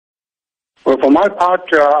Well, for my part,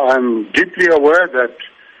 I'm deeply aware that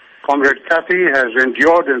Comrade Kathy has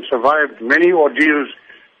endured and survived many ordeals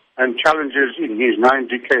and challenges in his 9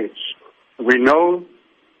 decades. We know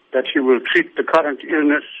that he will treat the current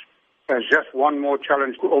illness as just one more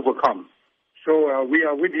challenge to overcome. So we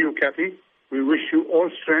are with you, Kathy. We wish you all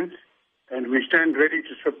strength, and we stand ready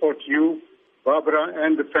to support you, Barbara,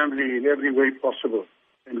 and the family in every way possible.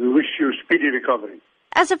 And we wish you speedy recovery.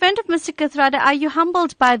 As a friend of Mr. Kathrada, are you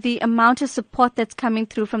humbled by the amount of support that's coming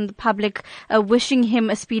through from the public wishing him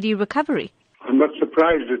a speedy recovery? I'm not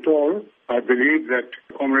surprised at all. I believe that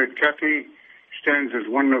Comrade Kathy stands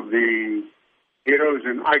as one of the heroes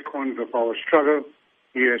and icons of our struggle.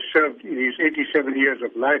 He has served in his 87 years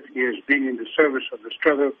of life. He has been in the service of the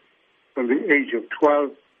struggle from the age of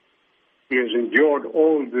 12. He has endured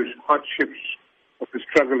all these hardships of the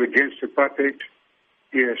struggle against apartheid.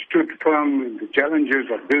 He has stood firm in the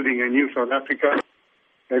challenges of building a new South Africa,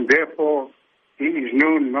 and therefore he is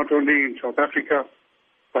known not only in South Africa,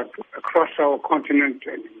 but across our continent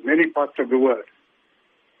and in many parts of the world.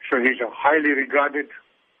 So he's a highly regarded,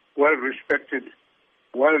 well-respected,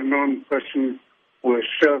 well-known person who has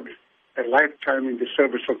served a lifetime in the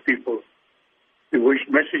service of people. The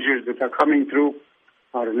messages that are coming through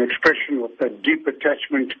are an expression of that deep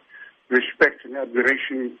attachment, respect, and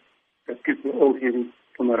admiration that people owe him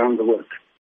from around the world.